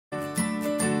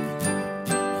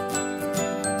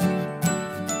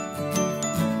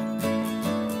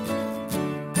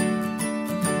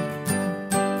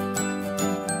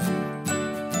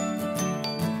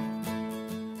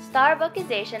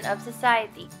Starbuckization of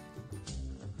Society.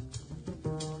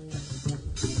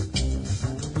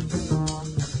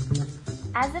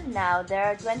 As of now, there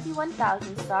are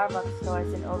 21,000 Starbucks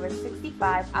stores in over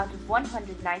 65 out of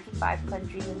 195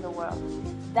 countries in the world.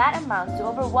 That amounts to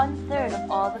over one-third of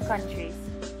all the countries.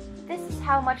 This is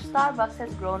how much Starbucks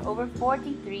has grown over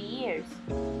 43 years.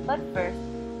 But first,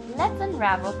 let's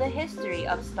unravel the history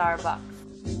of Starbucks.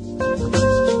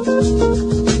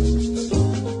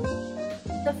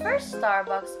 The first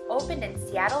Starbucks opened in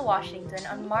Seattle, Washington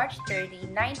on March 30,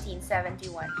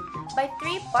 1971 by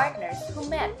three partners who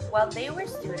met while they were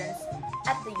students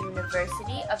at the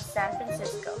University of San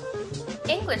Francisco.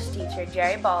 English teacher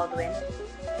Jerry Baldwin,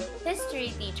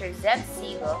 history teacher Zeb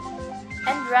Siegel,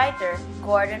 and writer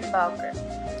Gordon Bowker.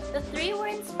 The three were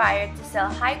inspired to sell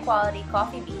high-quality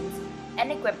coffee beans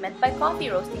and equipment by coffee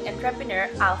roasting entrepreneur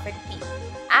Alfred Peet,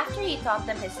 after he taught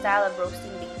them his style of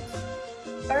roasting beans.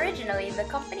 Originally, the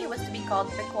company was to be called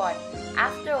Pequod,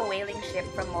 after a whaling ship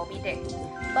from Moby Dick,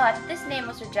 but this name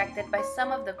was rejected by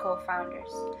some of the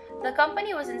co-founders. The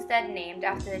company was instead named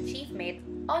after the chief mate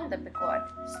on the Pequod,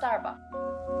 Starbucks.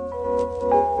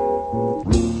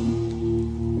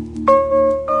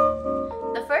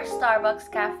 The first Starbucks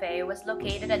cafe was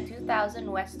located at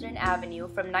 2000 Western Avenue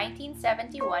from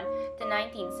 1971 to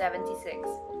 1976.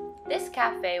 This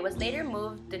cafe was later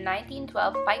moved to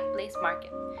 1912 Pike Place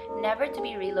Market, never to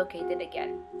be relocated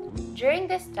again. During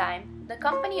this time, the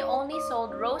company only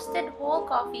sold roasted whole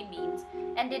coffee beans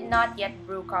and did not yet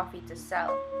brew coffee to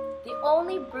sell. The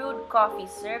only brewed coffee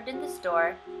served in the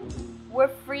store were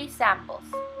free samples.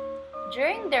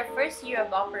 During their first year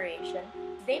of operation,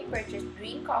 they purchased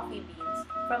green coffee beans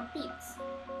from Peet's,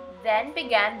 then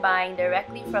began buying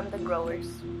directly from the growers.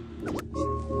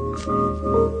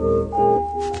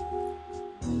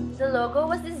 The logo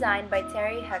was designed by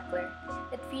Terry Heckler.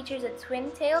 It features a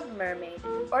twin-tailed mermaid,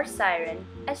 or siren,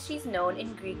 as she's known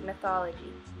in Greek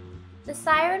mythology. The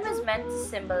siren was meant to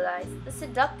symbolize the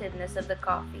seductiveness of the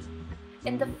coffee.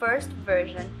 In the first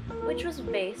version, which was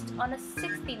based on a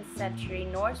 16th century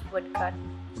Norse woodcut,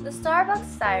 the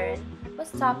Starbucks siren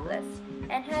was topless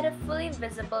and had a fully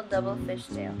visible double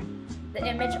fishtail. The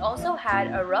image also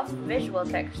had a rough visual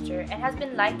texture and has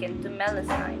been likened to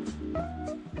Melusine.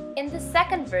 In the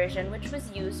second version, which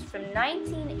was used from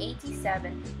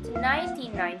 1987 to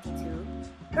 1992,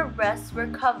 her breasts were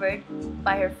covered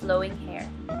by her flowing hair,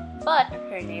 but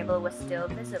her navel was still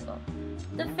visible.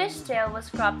 The fishtail was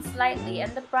cropped slightly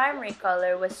and the primary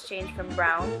color was changed from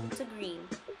brown to green,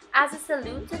 as a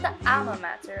salute to the alma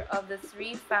mater of the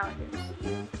three founders,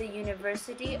 the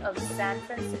University of San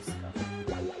Francisco.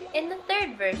 In the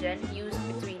third version, used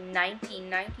between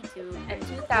 1992 and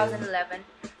 2011,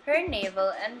 her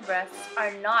navel and breasts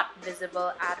are not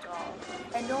visible at all,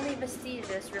 and only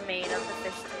vestiges remain of the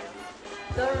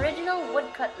fishtail. The original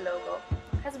woodcut logo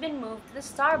has been moved to the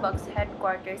Starbucks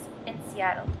headquarters in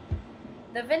Seattle.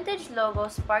 The vintage logo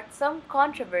sparked some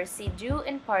controversy due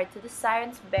in part to the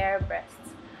siren's bare breasts,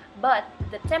 but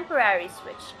the temporary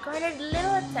switch garnered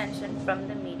little attention from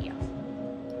the media.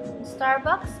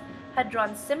 Starbucks had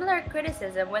drawn similar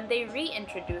criticism when they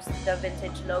reintroduced the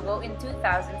vintage logo in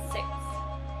 2006.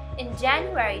 In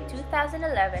January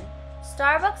 2011,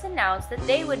 Starbucks announced that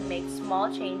they would make small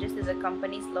changes to the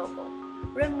company's logo,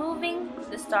 removing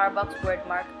the Starbucks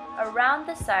wordmark around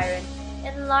the siren,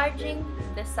 enlarging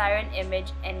the siren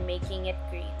image, and making it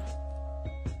green.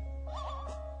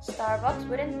 Starbucks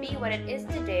wouldn't be what it is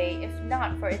today if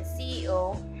not for its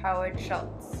CEO, Howard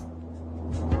Schultz.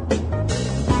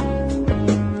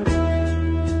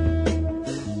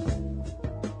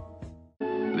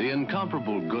 The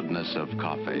incomparable goodness of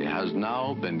coffee has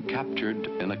now been captured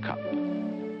in a cup.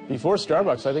 Before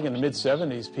Starbucks, I think in the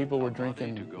mid-'70s, people were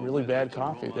drinking really bad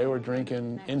coffee. They were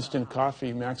drinking instant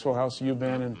coffee, Maxwell House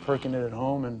U-Ben, and perking it at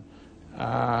home, and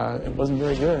it wasn't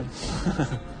very good.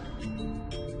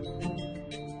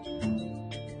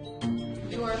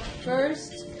 Your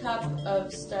first cup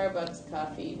of Starbucks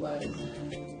coffee was?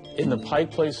 In the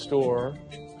Pike Place store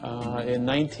in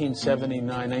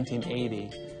 1979, 1980,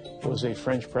 it was a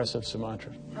French press of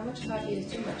Sumatra. How much coffee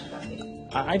is too much coffee?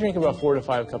 I drink about 4 to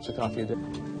 5 cups of coffee a day.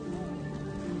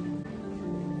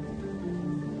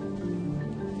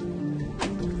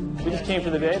 We just came for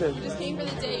the day. You just came for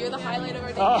the day. You're the highlight of our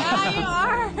day. Oh.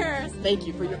 Yeah, you are. Thank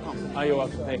you for your compliment. Oh, you're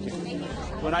welcome. Thank you.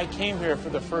 When I came here for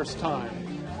the first time,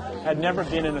 had never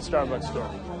been in a Starbucks store.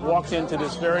 Walked into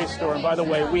this very store, and by the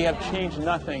way, we have changed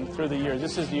nothing through the years.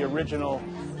 This is the original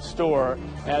store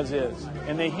as is.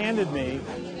 And they handed me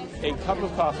a cup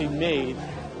of coffee made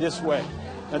this way.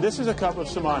 Now, this is a cup of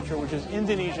Sumatra, which is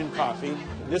Indonesian coffee,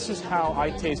 This is how I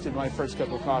tasted my first cup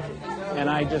of coffee. And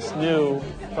I just knew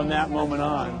from that moment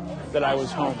on that I was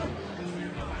home.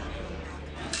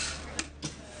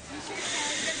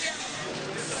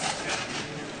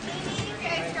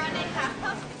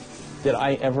 Did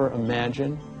I ever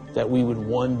imagine that we would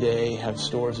one day have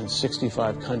stores in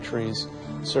 65 countries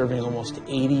serving almost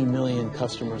 80 million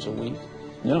customers a week?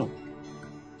 No.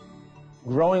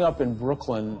 Growing up in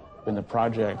Brooklyn in the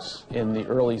projects in the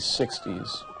early 60s,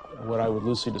 what I would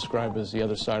loosely describe as the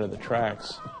other side of the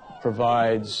tracks,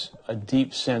 provides a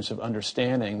deep sense of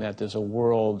understanding that there's a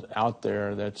world out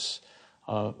there that's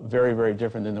very, very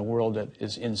different than the world that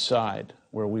is inside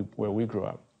where we grew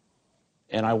up.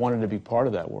 And I wanted to be part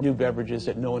of that world. New beverages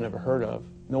that no one ever heard of.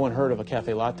 No one heard of a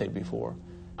cafe latte before.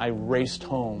 I raced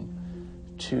home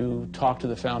to talk to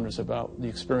the founders about the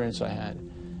experience I had,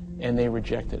 and they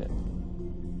rejected it.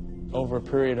 Over a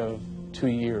period of 2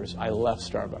 years, I left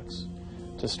Starbucks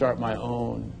to start my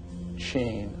own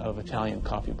chain of Italian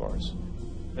coffee bars.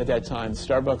 At that time,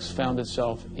 Starbucks found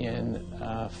itself in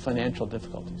financial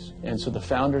difficulties. And so the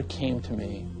founder came to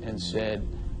me and said,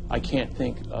 I can't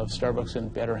think of Starbucks in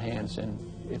better hands, and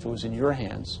if it was in your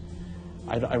hands,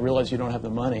 I realize you don't have the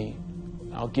money.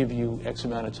 I'll give you X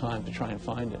amount of time to try and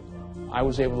find it. I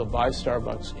was able to buy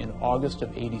Starbucks in August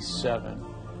of '87.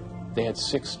 They had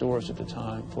 6 stores at the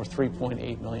time for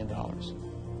 $3.8 million.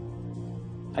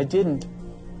 I didn't,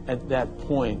 at that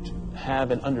point, have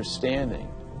an understanding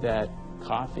that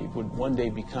coffee would one day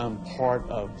become part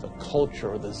of the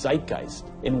culture or the zeitgeist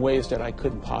in ways that I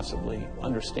couldn't possibly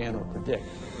understand or predict.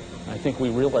 I think we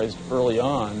realized early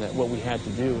on that what we had to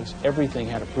do is everything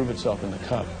had to prove itself in the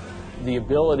cup. The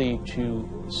ability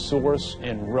to source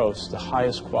and roast the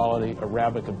highest quality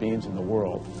Arabica beans in the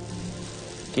world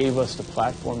gave us the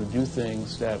platform to do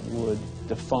things that would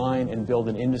define and build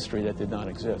an industry that did not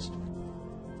exist.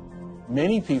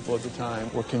 Many people at the time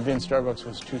were convinced Starbucks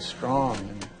was too strong,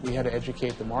 and we had to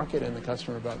educate the market and the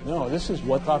customer about, no, this is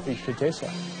what coffee should taste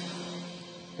like.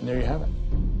 And there you have it.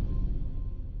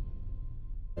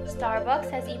 Starbucks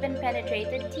has even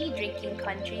penetrated tea-drinking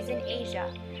countries in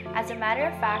Asia. As a matter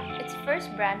of fact, its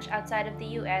first branch outside of the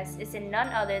US is in none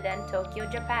other than Tokyo,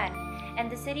 Japan, and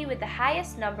the city with the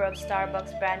highest number of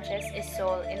Starbucks branches is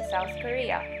Seoul in South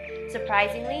Korea.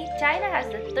 Surprisingly, China has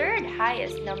the 3rd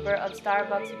highest number of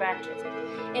Starbucks branches.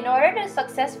 In order to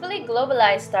successfully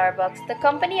globalize Starbucks, the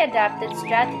company adapted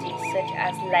strategies such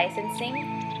as licensing,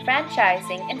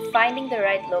 franchising, and finding the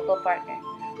right local partner.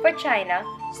 For China,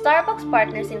 Starbucks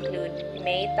partners include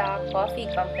Meita Coffee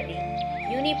Company,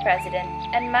 Uni-President,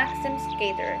 and Maxim's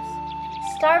Caterers.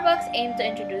 Starbucks aimed to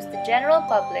introduce the general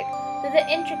public to the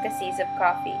intricacies of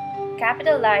coffee,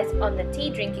 capitalize on the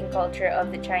tea-drinking culture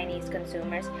of the Chinese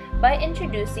consumers by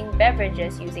introducing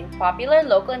beverages using popular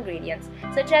local ingredients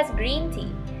such as green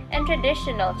tea and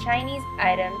traditional Chinese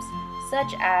items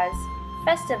such as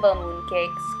festival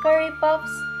mooncakes, curry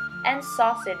puffs, and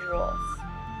sausage rolls.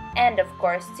 And of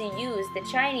course, to use the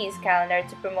Chinese calendar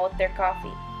to promote their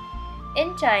coffee.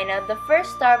 In China, the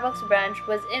first Starbucks branch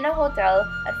was in a hotel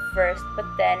at first, but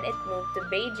then it moved to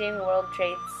Beijing World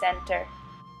Trade Center.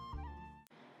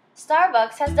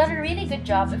 Starbucks has done a really good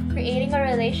job of creating a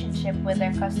relationship with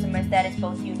their customers that is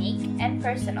both unique and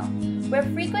personal, where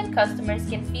frequent customers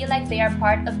can feel like they are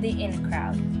part of the in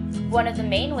crowd. One of the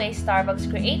main ways Starbucks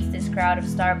creates this crowd of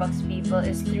Starbucks people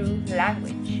is through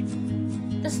language.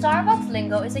 The Starbucks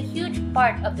lingo is a huge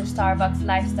part of the Starbucks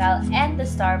lifestyle and the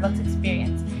Starbucks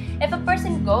experience. If a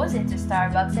person goes into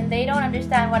Starbucks and they don't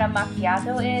understand what a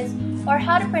macchiato is, or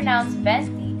how to pronounce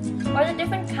venti, or the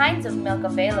different kinds of milk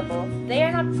available, they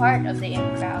are not part of the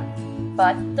in crowd.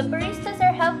 But the baristas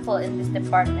are helpful in this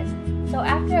department, so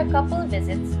after a couple of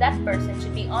visits, that person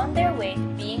should be on their way to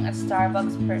being a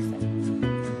Starbucks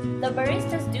person. The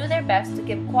baristas do their best to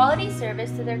give quality service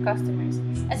to their customers,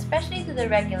 especially to the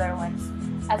regular ones.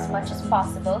 As much as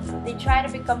possible, they try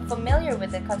to become familiar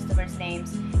with the customers'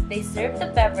 names. They serve the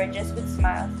beverages with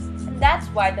smiles. And that's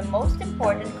why the most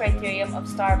important criterion of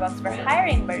Starbucks for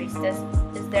hiring baristas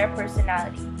is their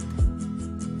personality.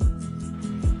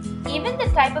 Even the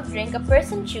type of drink a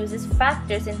person chooses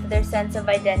factors into their sense of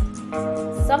identity.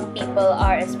 Some people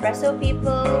are espresso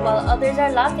people, while others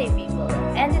are latte people,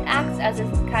 and it acts as a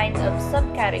kind of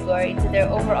subcategory to their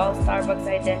overall Starbucks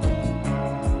identity.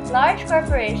 Large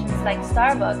corporations like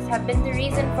Starbucks have been the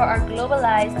reason for our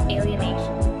globalized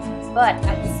alienation. But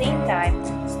at the same time,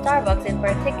 Starbucks in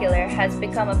particular has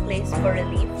become a place for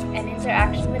relief and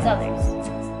interaction with others.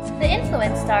 The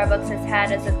influence Starbucks has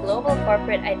had as a global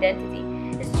corporate identity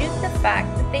is due to the fact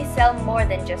that they sell more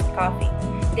than just coffee.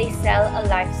 They sell a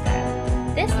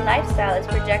lifestyle. This lifestyle is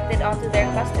projected onto their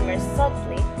customers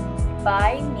subtly.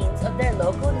 by means of their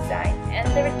logo design and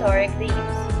the rhetoric they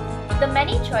use. The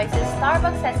many choices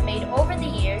Starbucks has made over the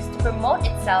years to promote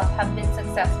itself have been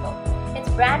successful. Its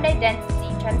brand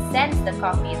identity transcends the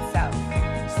coffee itself.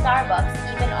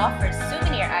 Starbucks even offers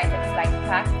souvenir items like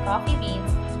packed coffee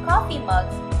beans, coffee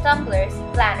mugs, tumblers,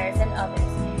 planners, and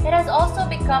others. It has also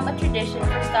become a tradition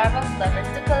for Starbucks lovers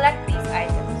to collect these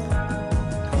items.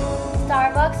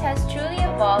 Starbucks has truly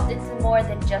evolved into more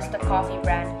than just a coffee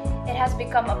brand. It has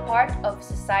become a part of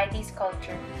society's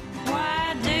culture.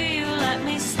 Why do you let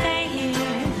me stay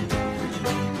here?